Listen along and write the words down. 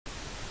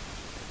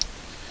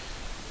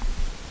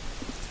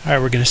Alright,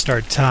 we're going to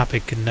start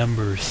topic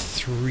number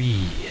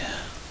 3.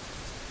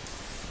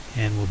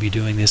 And we'll be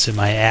doing this in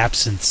my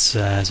absence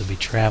as I'll be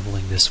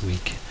traveling this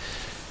week.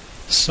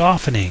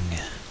 Softening.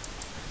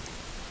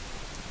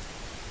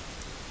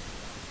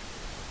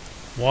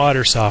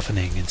 Water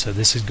softening. And so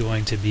this is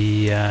going to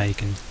be, you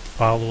can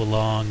follow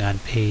along on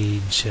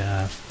page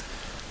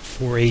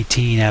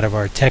 418 out of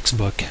our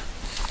textbook.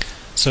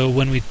 So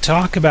when we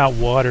talk about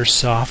water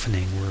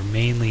softening, we're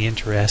mainly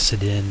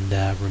interested in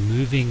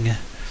removing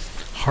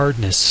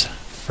hardness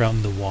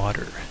from the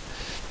water.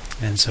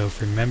 And so if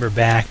you remember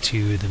back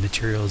to the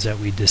materials that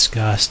we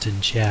discussed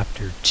in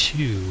chapter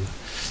 2,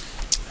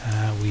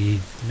 we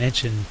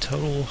mentioned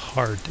total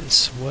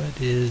hardness. What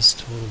is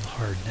total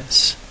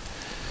hardness?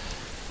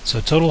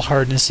 So total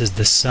hardness is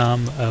the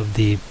sum of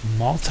the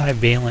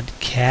multivalent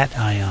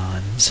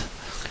cations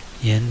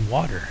in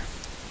water.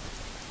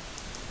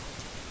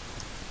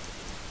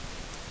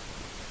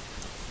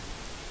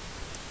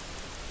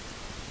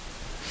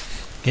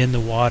 In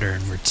the water,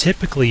 and we're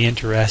typically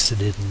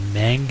interested in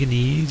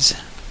magnesium,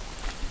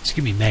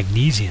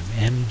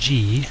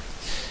 Mg,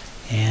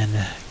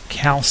 and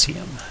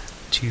calcium,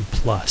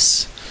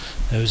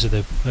 2+. Those are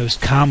the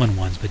most common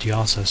ones, but you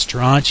also have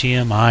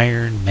strontium,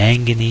 iron,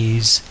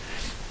 manganese,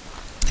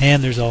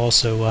 and there's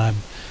also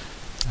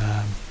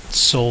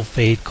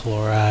sulfate,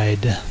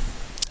 chloride,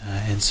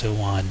 and so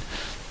on.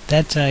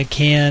 That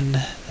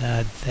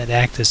that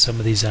act as some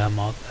of these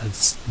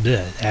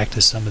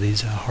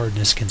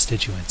hardness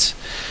constituents.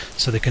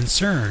 So the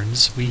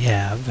concerns we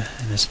have,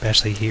 and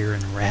especially here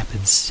in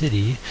Rapid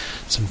City,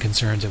 some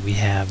concerns that we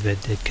have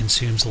that it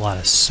consumes a lot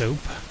of soap.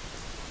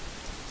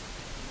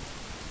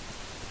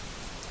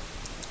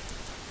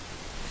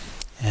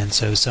 And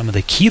so some of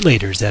the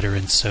chelators that are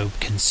in soap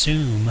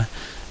consume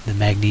the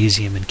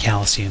magnesium and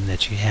calcium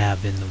that you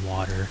have in the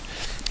water.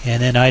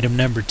 And then item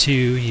number 2,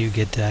 you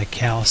get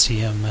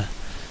calcium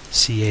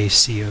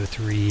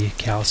CaCO3,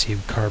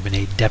 calcium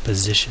carbonate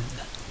deposition.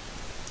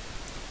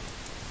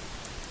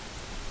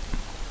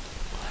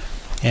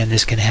 And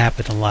this can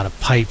happen in a lot of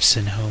pipes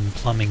and home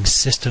plumbing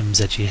systems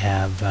that you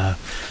have.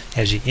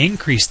 As you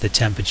increase the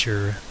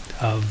temperature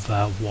of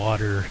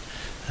water,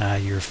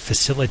 you're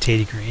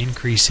facilitating or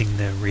increasing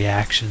the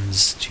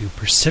reactions to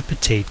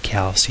precipitate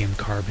calcium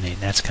carbonate.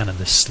 And that's kind of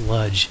the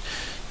sludge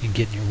you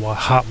get in your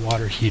hot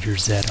water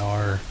heaters that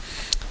are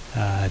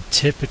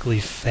typically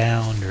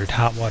found, or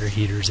hot water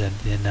heaters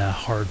in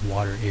hard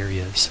water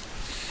areas.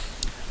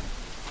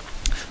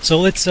 So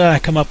let's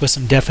come up with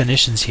some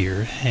definitions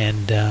here.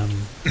 And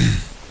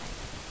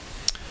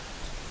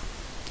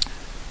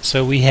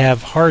so we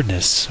have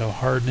hardness. So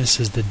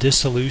hardness is the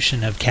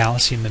dissolution of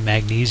calcium and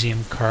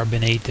magnesium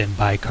carbonate and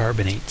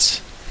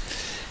bicarbonates.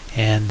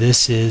 And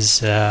this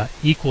is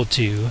equal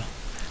to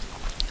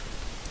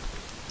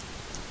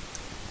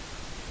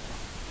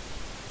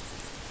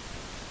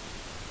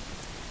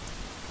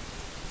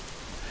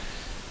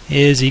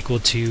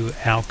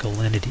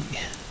alkalinity,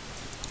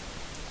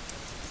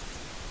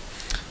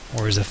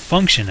 or is a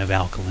function of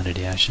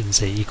alkalinity. I shouldn't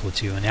say equal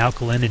to. And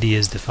alkalinity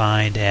is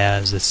defined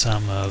as the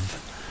sum of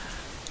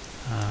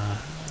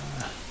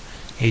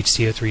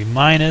HCO3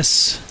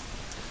 minus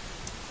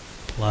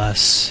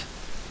plus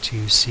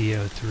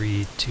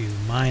 2CO3 2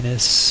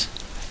 minus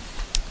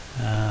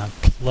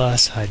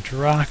plus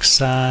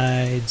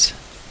hydroxides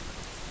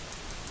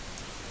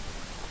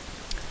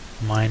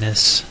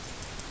minus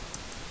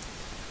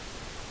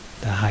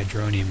the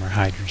hydronium or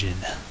hydrogen.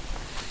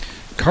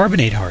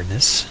 Carbonate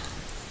hardness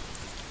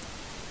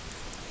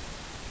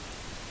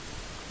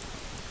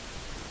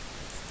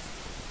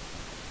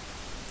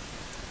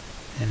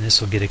and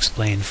this will get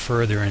explained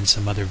further in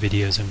some other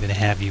videos I'm going to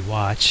have you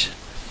watch.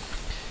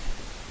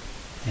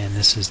 And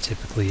this is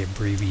typically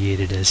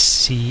abbreviated as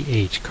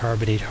CH.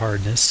 Carbonate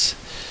hardness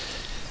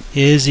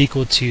is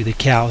equal to the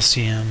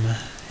calcium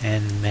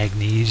and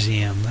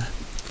magnesium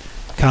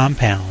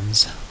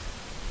compounds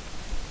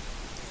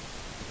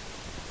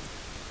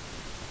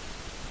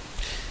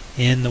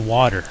in the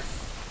water.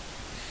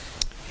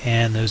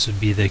 And those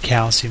would be the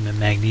calcium and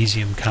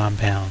magnesium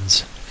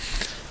compounds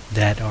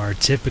that are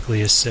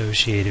typically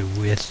associated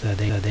with the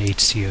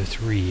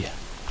HCO3.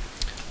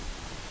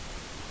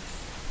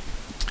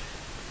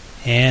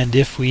 And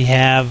if we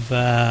have,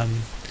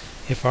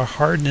 if our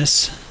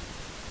hardness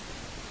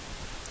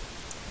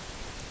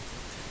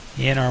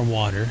in our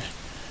water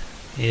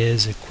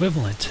is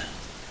equivalent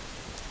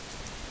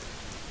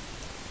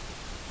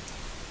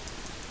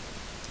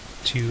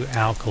to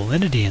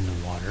alkalinity in the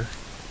water,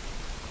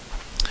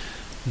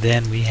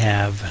 then we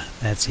have,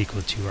 that's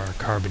equal to our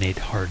carbonate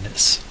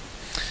hardness.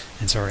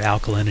 And so our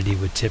alkalinity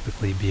would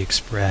typically be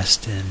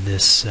expressed in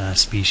this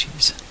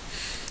species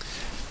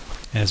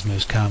as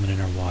most common in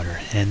our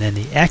water. And then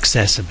the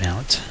excess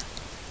amount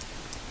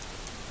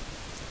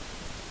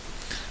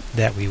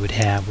that we would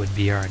have would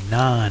be our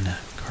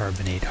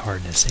non-carbonate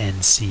hardness,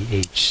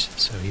 NCH.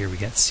 So here we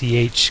got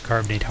CH,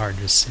 carbonate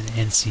hardness, and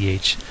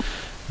NCH,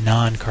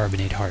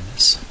 non-carbonate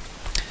hardness.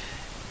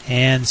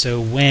 And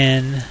so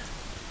when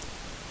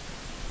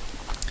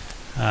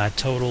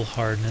total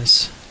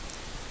hardness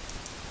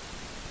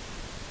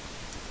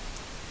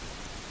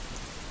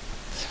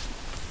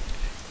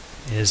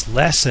is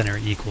less than or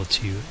equal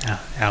to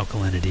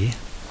alkalinity,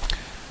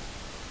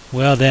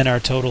 well, then our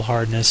total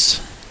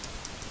hardness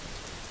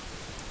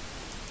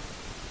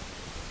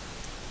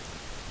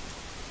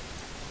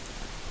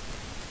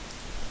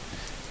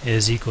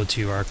is equal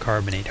to our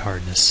carbonate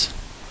hardness,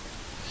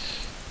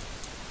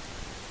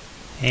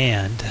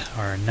 and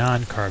our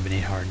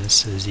non-carbonate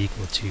hardness is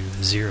equal to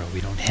 0.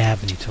 We don't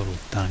have any total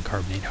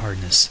non-carbonate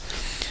hardness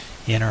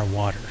in our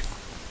water.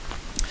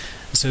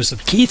 So some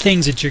key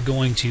things that you're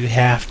going to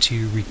have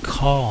to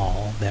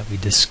recall that we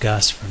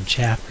discussed from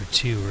Chapter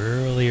 2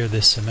 earlier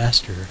this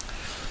semester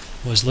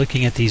was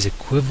looking at these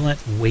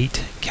equivalent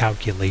weight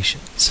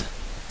calculations.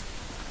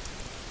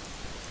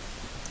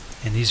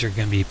 And these are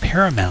going to be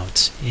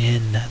paramount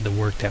in the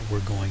work that we're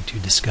going to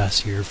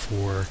discuss here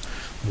for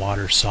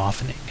water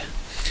softening.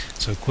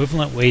 So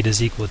equivalent weight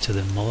is equal to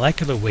the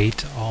molecular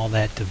weight, all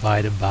that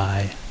divided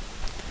by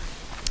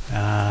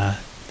the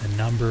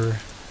number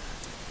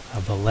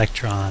of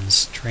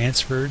electrons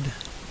transferred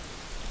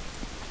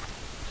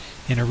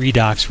in a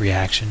redox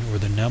reaction, or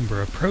the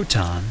number of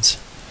protons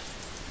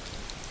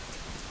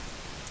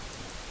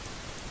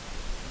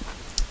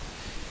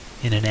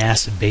in an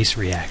acid-base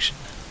reaction.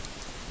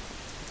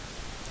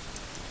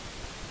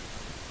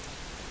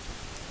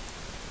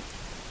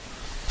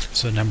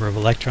 So number of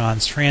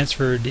electrons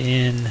transferred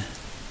in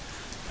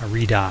a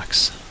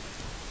redox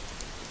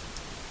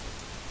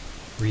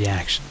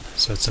reaction.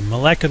 So it's a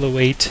molecular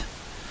weight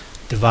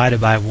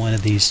divided by one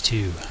of these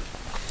two.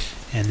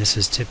 And this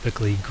is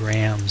typically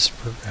grams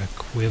per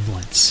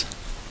equivalents,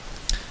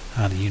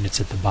 the units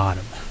at the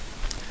bottom.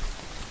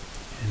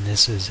 And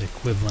this is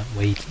equivalent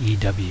weight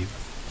EW.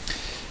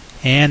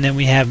 And then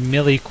we have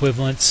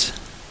milliequivalents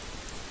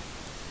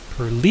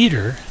per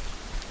liter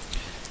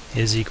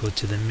is equal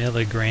to the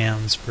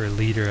milligrams per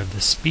liter of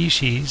the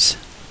species,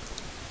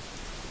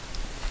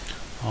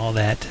 all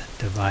that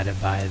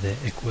divided by the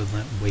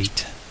equivalent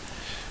weight,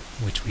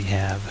 which we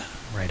have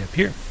right up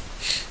here.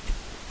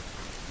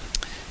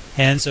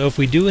 And so if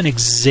we do an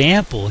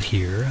example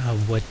here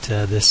of what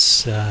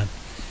this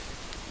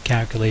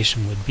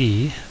calculation would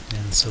be,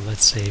 and so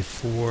let's say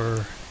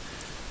for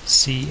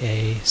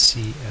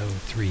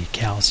CaCO3,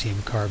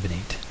 calcium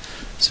carbonate.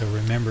 So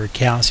remember,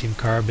 calcium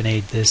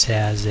carbonate, this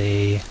has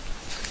a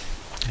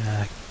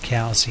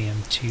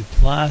calcium 2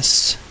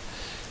 plus,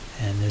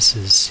 and this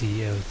is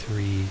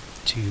CO3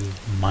 2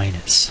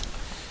 minus.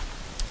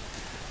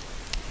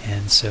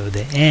 And so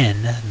the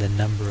N, the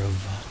number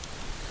of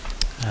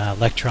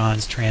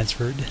electrons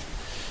transferred,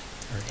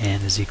 or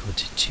N, is equal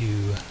to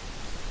 2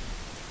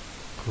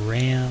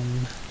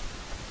 gram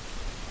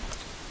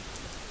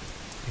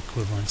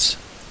equivalents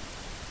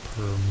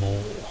per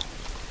mole.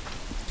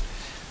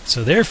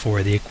 So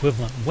therefore the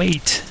equivalent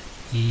weight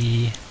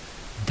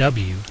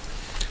EW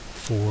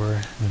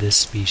for this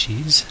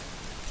species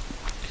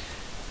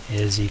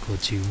is equal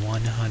to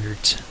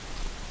 100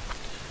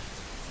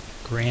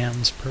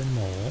 grams per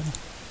mole.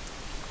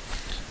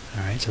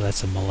 Alright, so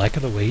that's the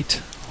molecular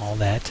weight, all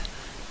that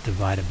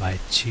divided by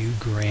 2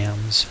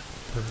 grams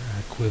per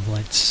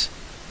equivalent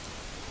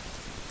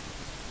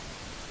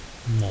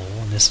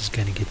mole, and this is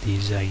going to get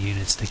these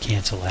units to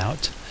cancel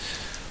out,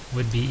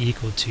 would be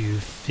equal to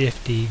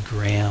 50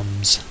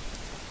 grams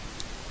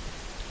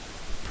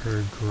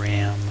per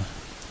gram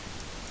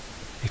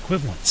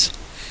equivalents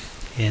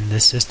in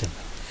this system.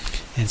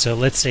 And so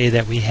let's say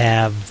that we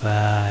have,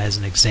 as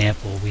an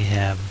example, we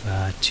have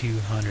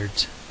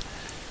 200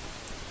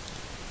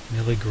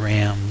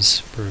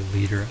 milligrams per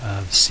liter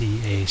of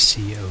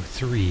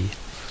CaCO3,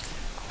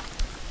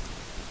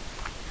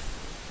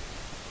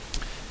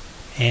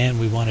 and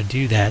we want to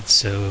do that.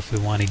 So if we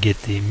want to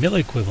get the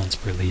milliequivalents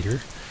per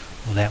liter,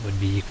 well, that would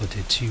be equal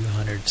to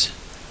 200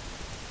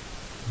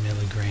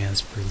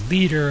 milligrams per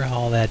liter,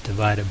 all that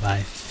divided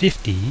by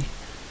 50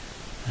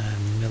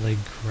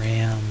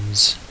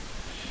 milligrams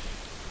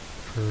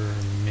per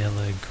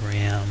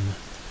milligram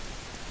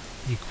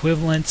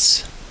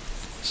equivalents.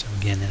 So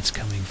again, that's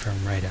coming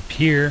from right up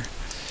here,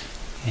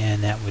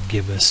 and that would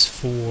give us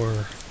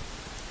 4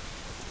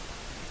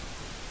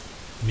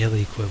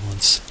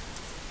 milliequivalents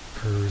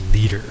per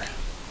liter.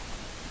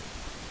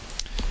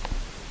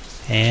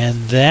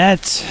 And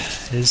that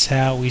is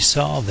how we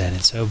solve that.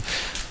 And so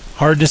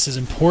hardness is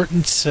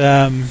important,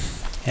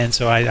 and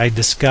so I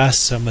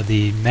discussed some of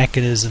the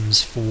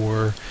mechanisms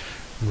for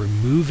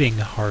removing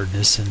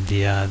hardness in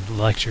the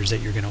lectures that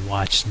you're going to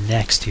watch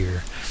next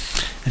here.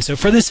 And so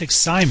for this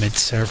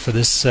assignment, or for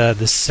this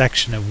this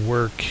section of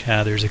work,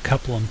 there's a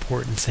couple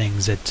important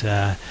things that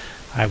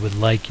I would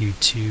like you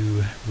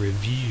to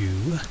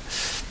review.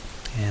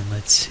 And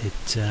let's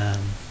hit.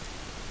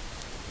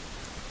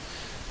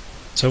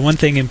 So one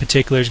thing in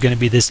particular is going to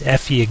be this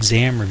FE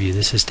exam review.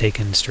 This is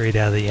taken straight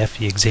out of the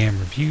FE exam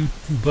review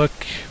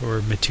book,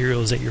 or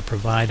materials that you're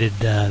provided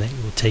that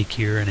you will take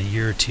here in a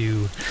year or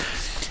two.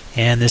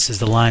 And this is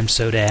the lime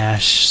soda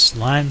ash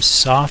lime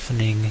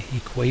softening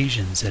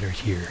equations that are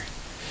here.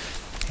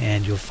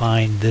 And you'll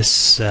find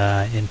this,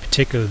 in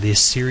particular, this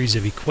series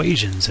of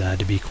equations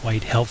to be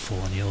quite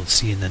helpful, and you'll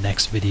see in the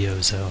next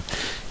videos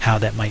how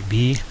that might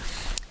be.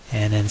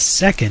 And then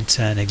second,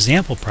 an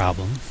example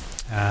problem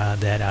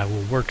that I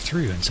will work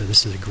through. And so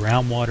this is a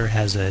groundwater,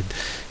 has a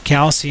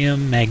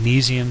calcium,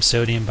 magnesium,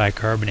 sodium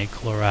bicarbonate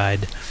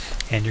chloride,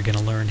 and you're going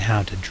to learn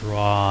how to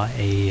draw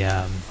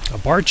a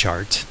bar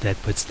chart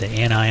that puts the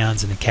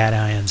anions and the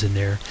cations in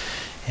there,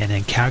 and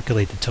then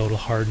calculate the total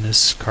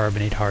hardness,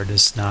 carbonate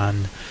hardness,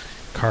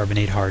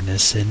 non-carbonate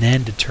hardness, and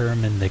then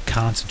determine the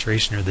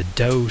concentration or the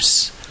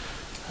dose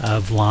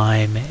of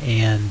lime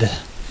and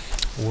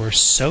or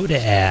soda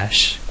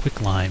ash,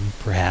 quicklime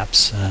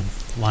perhaps,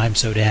 lime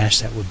soda ash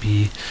that would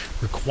be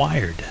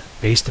required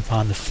based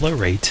upon the flow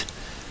rate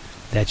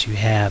that you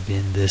have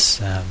in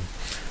this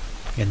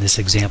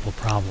example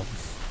problem.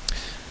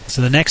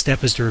 So the next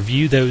step is to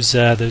review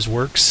those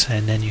works,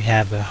 and then you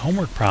have a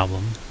homework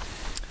problem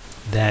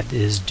that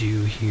is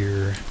due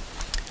here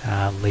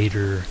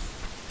later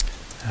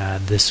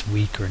this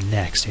week or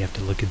next. You have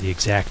to look at the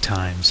exact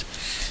times.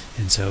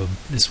 And so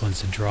this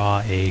one's to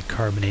draw a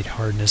carbonate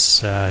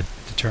hardness,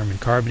 determine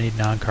carbonate,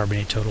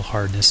 non-carbonate total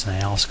hardness, and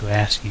I also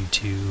ask you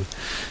to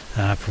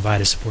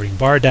provide a supporting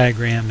bar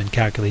diagram and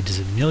calculate does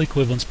it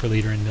milliequivalents per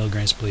liter and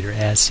milligrams per liter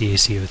as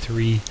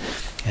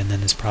CaCO3. And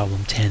then this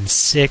problem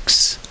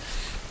 10.6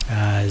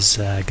 has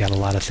got a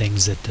lot of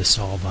things to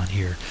solve on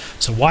here.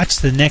 So watch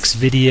the next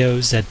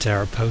videos that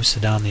are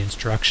posted on the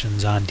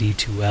instructions on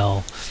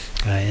D2L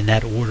in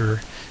that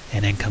order,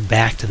 and then come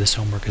back to this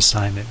homework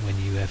assignment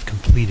when you have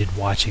completed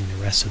watching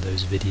the rest of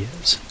those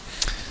videos.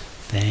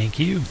 Thank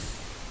you.